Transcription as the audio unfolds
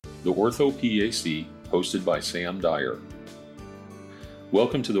the Ortho PAC, hosted by Sam Dyer.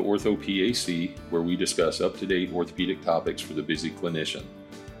 Welcome to the Ortho PAC, where we discuss up-to-date orthopedic topics for the busy clinician.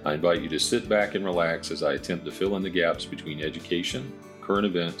 I invite you to sit back and relax as I attempt to fill in the gaps between education, current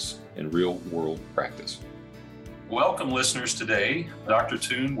events, and real-world practice. Welcome, listeners. Today, Dr.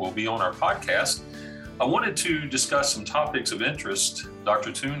 Toone will be on our podcast. I wanted to discuss some topics of interest.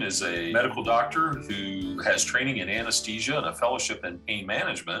 Dr. Toone is a medical doctor who has training in anesthesia and a fellowship in pain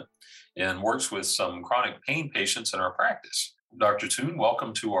management and works with some chronic pain patients in our practice. Dr. Toone,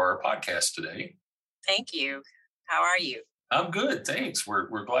 welcome to our podcast today. Thank you. How are you? I'm good, thanks.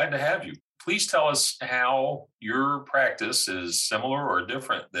 We're glad to have you. Please tell us how your practice is similar or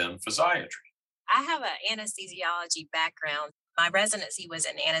different than physiatry. I have an anesthesiology background. My residency was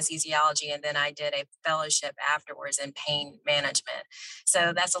in anesthesiology, and then I did a fellowship afterwards in pain management.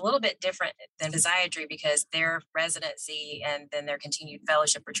 So that's a little bit different than physiatry because their residency and then their continued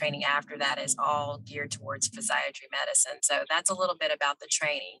fellowship or training after that is all geared towards physiatry medicine. So that's a little bit about the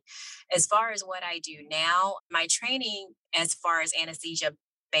training. As far as what I do now, my training as far as anesthesia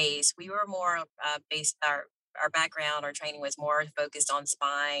based, we were more based our background, our training was more focused on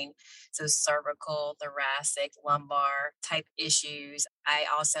spine, so cervical, thoracic, lumbar type issues. I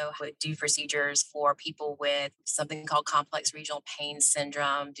also would do procedures for people with something called complex regional pain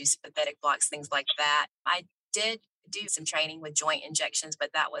syndrome, do sympathetic blocks, things like that. I did do some training with joint injections,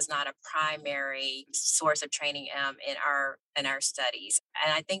 but that was not a primary source of training in our studies.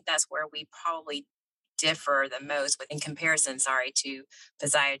 And I think that's where we probably differ the most in comparison, to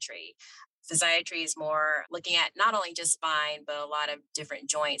physiatry. Physiatry is more looking at not only just spine, but a lot of different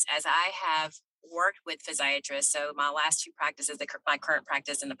joints. As I have worked with physiatrists, so my last two practices, my current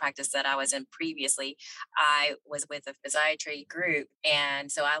practice and the practice that I was in previously, I was with a physiatry group.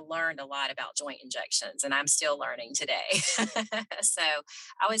 And so I learned a lot about joint injections, and I'm still learning today. So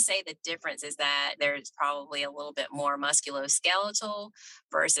I would say the difference is that there's probably a little bit more musculoskeletal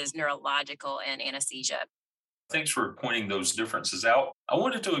versus neurological and anesthesia. Thanks for pointing those differences out. I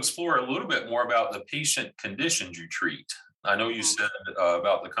wanted to explore a little bit more about the patient conditions you treat. I know you said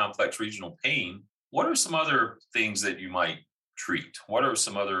about the complex regional pain. What are some other things that you might treat? What are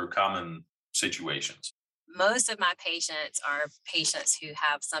some other common situations? Most of my patients are patients who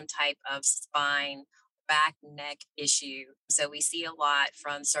have some type of spine, back, neck issue. So we see a lot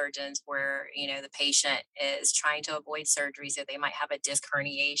from surgeons where, the patient is trying to avoid surgery. So they might have a disc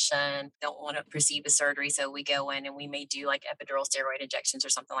herniation, don't want to proceed with surgery. So we go in and we may do like epidural steroid injections or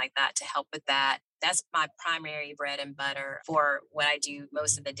something like that to help with that. That's my primary bread and butter for what I do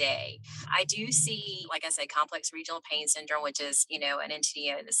most of the day. I do see, like I said, complex regional pain syndrome, which is, an entity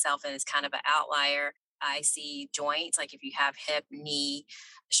in itself and is kind of an outlier. I see joints, like if you have hip, knee,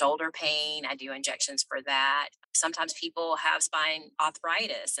 shoulder pain, I do injections for that. Sometimes people have spine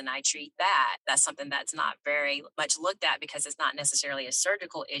arthritis and I treat that. That's something that's not very much looked at because it's not necessarily a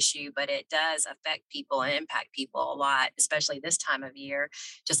surgical issue, but it does affect people and impact people a lot, especially this time of year,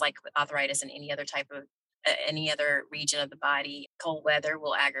 just like with arthritis and any other region of the body. Cold weather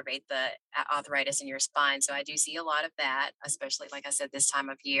will aggravate the arthritis in your spine. So I do see a lot of that, especially, like I said, this time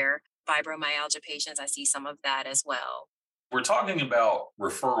of year. Fibromyalgia patients, I see some of that as well. We're talking about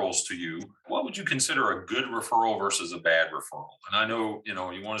referrals to you. What would you consider a good referral versus a bad referral? And I know,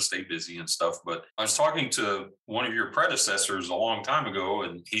 you want to stay busy and stuff, but I was talking to one of your predecessors a long time ago,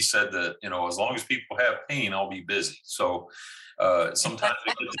 and he said that, as long as people have pain, I'll be busy. So sometimes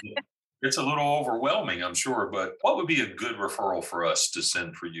it's a little overwhelming, I'm sure, but what would be a good referral for us to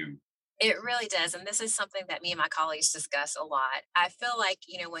send for you? It really does. And this is something that me and my colleagues discuss a lot. I feel like,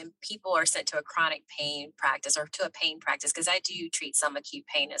 when people are sent to a chronic pain practice or to a pain practice, because I do treat some acute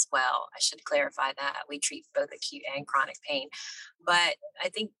pain as well. I should clarify that. We treat both acute and chronic pain. But I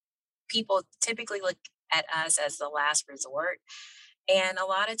think people typically look at us as the last resort. And a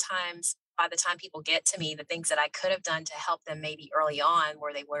lot of times, by the time people get to me, the things that I could have done to help them maybe early on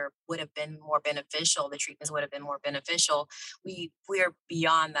where they would have been more beneficial, the treatments would have been more beneficial, we're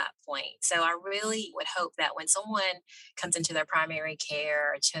beyond that point. So I really would hope that when someone comes into their primary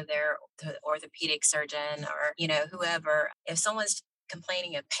care, to their orthopedic surgeon or, whoever, if someone's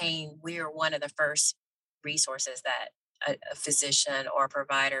complaining of pain, we're one of the first resources that a physician or a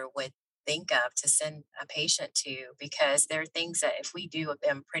provider would think of to send a patient to, because there are things that if we do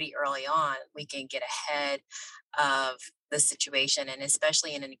them pretty early on, we can get ahead of the situation. And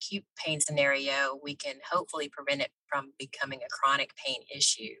especially in an acute pain scenario, we can hopefully prevent it from becoming a chronic pain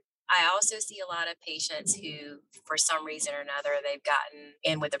issue. I also see a lot of patients who, for some reason or another, they've gotten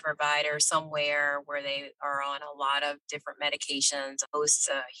in with a provider somewhere where they are on a lot of different medications, hosts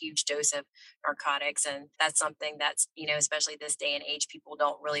a huge dose of narcotics. And that's something that's, especially this day and age, people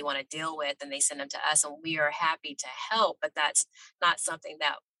don't really want to deal with. And they send them to us, and we are happy to help. But that's not something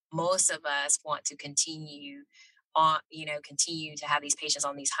that most of us want to continue to have these patients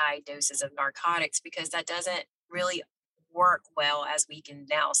on these high doses of narcotics, because that doesn't really work well, as we can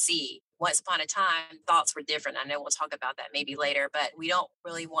now see. Once upon a time, thoughts were different. I know we'll talk about that maybe later, but we don't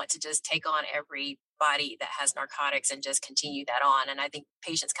really want to just take on everybody that has narcotics and just continue that on. And I think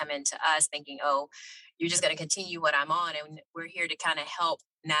patients come into us thinking, oh, you're just going to continue what I'm on. And we're here to kind of help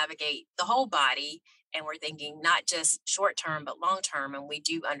navigate the whole body. And we're thinking not just short term, but long term. And we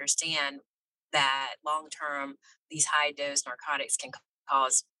do understand that long term, these high dose narcotics can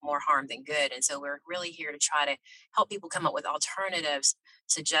cause more harm than good. And so we're really here to try to help people come up with alternatives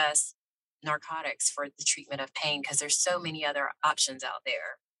to just narcotics for the treatment of pain, because there's so many other options out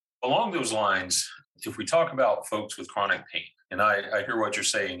there. Along those lines, if we talk about folks with chronic pain, and I hear what you're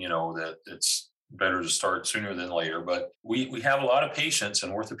saying, that it's better to start sooner than later, but we have a lot of patients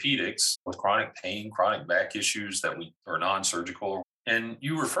in orthopedics with chronic pain, chronic back issues that are non-surgical. And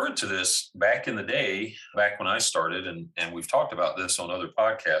you referred to this back in the day, back when I started, and we've talked about this on other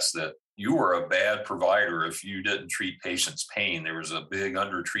podcasts, that you were a bad provider if you didn't treat patients' pain. There was a big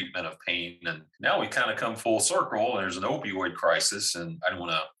undertreatment of pain. And now we kind of come full circle, and there's an opioid crisis. And I don't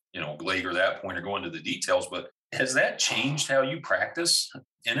want to, belabor that point or go into the details, but has that changed how you practice?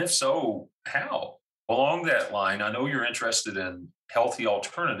 And if so, how? Along that line, I know you're interested in healthy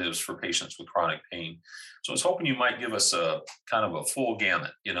alternatives for patients with chronic pain. So I was hoping you might give us a kind of a full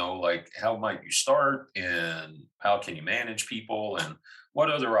gamut, like how might you start and how can you manage people and what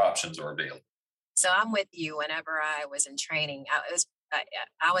other options are available? So I'm with you. Whenever I was in training,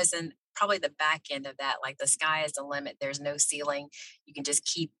 I was in probably the back end of that. Like, the sky is the limit. There's no ceiling. You can just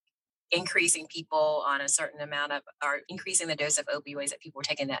keep increasing people on a certain amount of, or increasing the dose of opioids that people were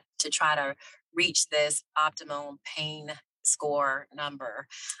taking, that to try to reach this optimal pain score number.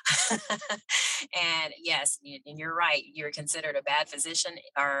 And yes, and you're right. You're considered a bad physician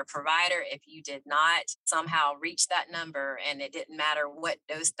or provider if you did not somehow reach that number, and it didn't matter what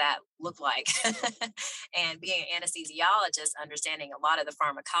dose that looked like. And being an anesthesiologist, understanding a lot of the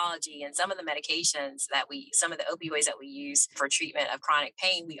pharmacology and some of the medications some of the opioids that we use for treatment of chronic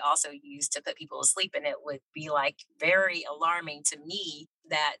pain, we also use to put people to sleep. And it would be like very alarming to me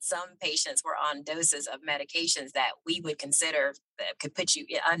that some patients were on doses of medications that we would consider that could put you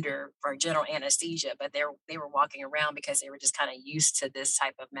under for general anesthesia, but they were walking around because they were just kind of used to this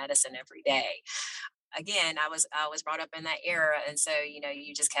type of medicine every day. Again, I was brought up in that era, and so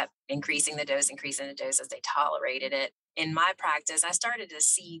you just kept increasing the dose as they tolerated it. In my practice, I started to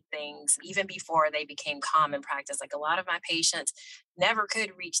see things even before they became common practice. Like, a lot of my patients never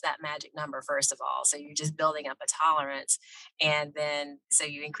could reach that magic number, first of all. So you're just building up a tolerance. And then, so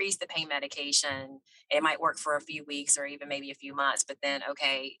you increase the pain medication. It might work for a few weeks or even maybe a few months, but then,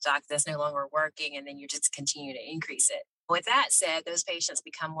 okay, doc, that's no longer working. And then you just continue to increase it. With that said, those patients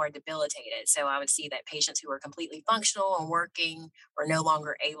become more debilitated. So I would see that patients who are completely functional and working were no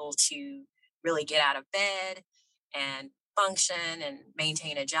longer able to really get out of bed and function and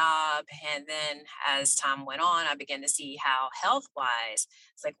maintain a job. And then as time went on, I began to see how health-wise,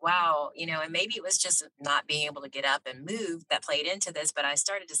 it's like, wow, and maybe it was just not being able to get up and move that played into this, but I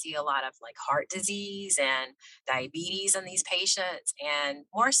started to see a lot of like heart disease and diabetes in these patients, and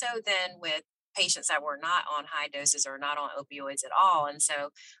more so than with patients that were not on high doses or not on opioids at all. And so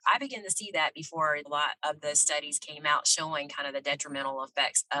I began to see that before a lot of the studies came out showing kind of the detrimental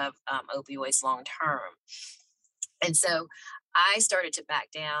effects of opioids long term. And so I started to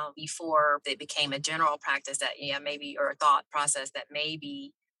back down before it became a general practice that, maybe, or a thought process that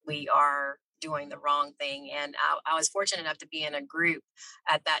maybe we are doing the wrong thing. And I was fortunate enough to be in a group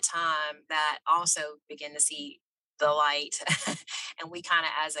at that time that also began to see the light. And we kind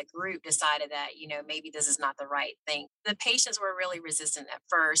of, as a group, decided that, maybe this is not the right thing. The patients were really resistant at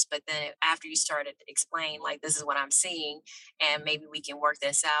first, but then after you started to explain, like, this is what I'm seeing, and maybe we can work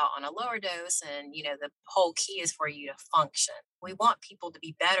this out on a lower dose. And, the whole key is for you to function. We want people to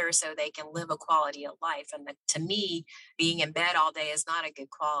be better so they can live a quality of life. And to me, being in bed all day is not a good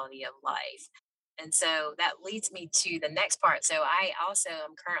quality of life. And so that leads me to the next part. So I also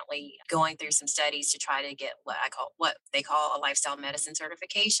am currently going through some studies to try to get what they call a lifestyle medicine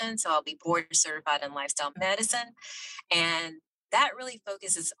certification. So I'll be board certified in lifestyle medicine. And that really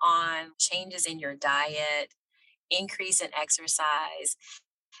focuses on changes in your diet, increase in exercise,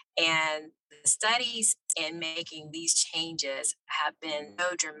 and The studies in making these changes have been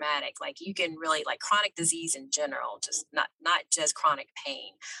so dramatic. Like you can really, like chronic disease in general, just not just chronic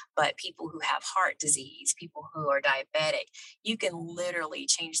pain, but people who have heart disease, people who are diabetic, you can literally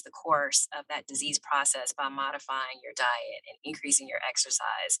change the course of that disease process by modifying your diet and increasing your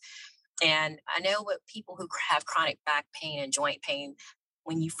exercise. And I know what people who have chronic back pain and joint pain,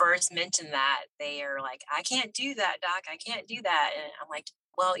 when you first mention that, they are like, I can't do that, doc. I can't do that. And I'm like,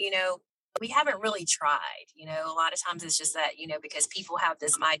 well, we haven't really tried. A lot of times it's just that, because people have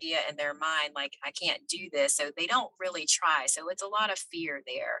this idea in their mind, like, I can't do this. So they don't really try. So it's a lot of fear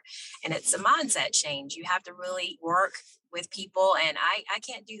there. And it's a mindset change. You have to really work with people. And I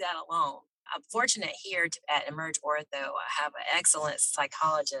can't do that alone. I'm fortunate here at Emerge Ortho. I have an excellent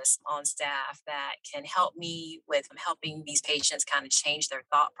psychologist on staff that can help me with helping these patients kind of change their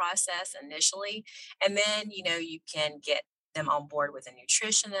thought process initially. And then, you can get them on board with a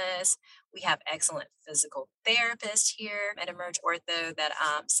nutritionist. We have excellent physical therapists here at Emerge Ortho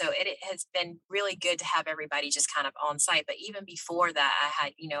so it has been really good to have everybody just kind of on site. But even before that, I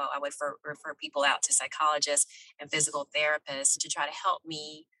had, I would refer people out to psychologists and physical therapists to try to help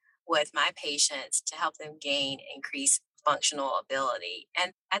me with my patients to help them gain increased functional ability.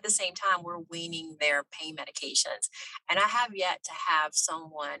 And at the same time, we're weaning their pain medications. And I have yet to have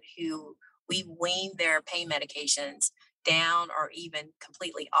someone who we weaned their pain medications down or even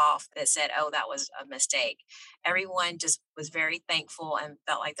completely off that said, oh, that was a mistake. Everyone just was very thankful and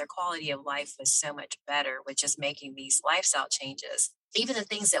felt like their quality of life was so much better with just making these lifestyle changes. Even the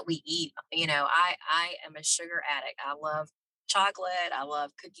things that we eat, I am a sugar addict. I love chocolate. I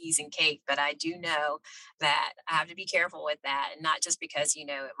love cookies and cake, but I do know that I have to be careful with that. And not just because, it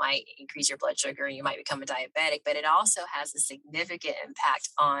might increase your blood sugar and you might become a diabetic, but it also has a significant impact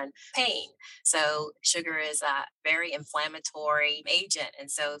on pain. So sugar is a very inflammatory agent.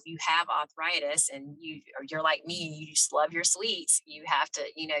 And so if you have arthritis and you're like me and you just love your sweets, you have to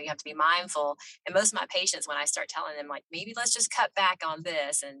be mindful. And most of my patients, when I start telling them, like, maybe let's just cut back on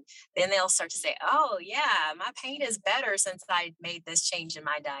this, and then they'll start to say, oh yeah, my pain is better since I made this change in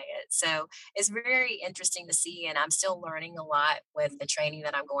my diet. So it's very interesting to see. And I'm still learning a lot with the training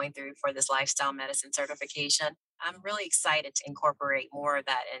that I'm going through for this lifestyle medicine certification. I'm really excited to incorporate more of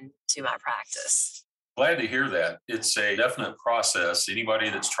that into my practice. Glad to hear that. It's a definite process. Anybody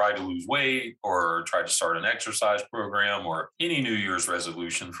that's tried to lose weight or tried to start an exercise program or any New Year's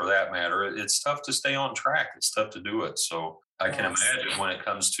resolution for that matter, it's tough to stay on track. It's tough to do it. So I can imagine when it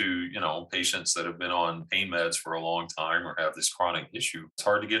comes to, patients that have been on pain meds for a long time or have this chronic issue, it's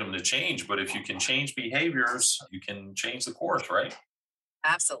hard to get them to change. But if you can change behaviors, you can change the course, right?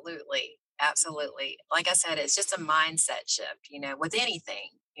 Absolutely. Absolutely. Like I said, it's just a mindset shift, with anything,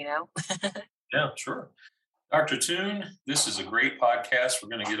 Yeah, sure. Dr. Toone, this is a great podcast. We're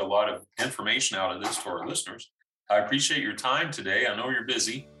going to get a lot of information out of this to our listeners. I appreciate your time today. I know you're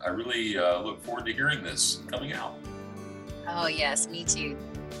busy. I really look forward to hearing this coming out. Oh, yes, me too.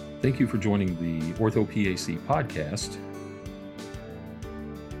 Thank you for joining the Ortho PAC podcast.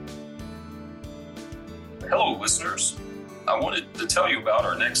 Hello, listeners. I wanted to tell you about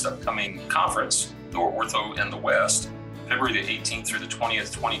our next upcoming conference, the Ortho in the West, February the 18th through the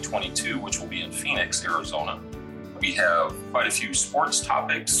 20th, 2022, which will be in Phoenix, Arizona. We have quite a few sports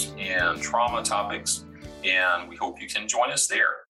topics and trauma topics, and we hope you can join us there.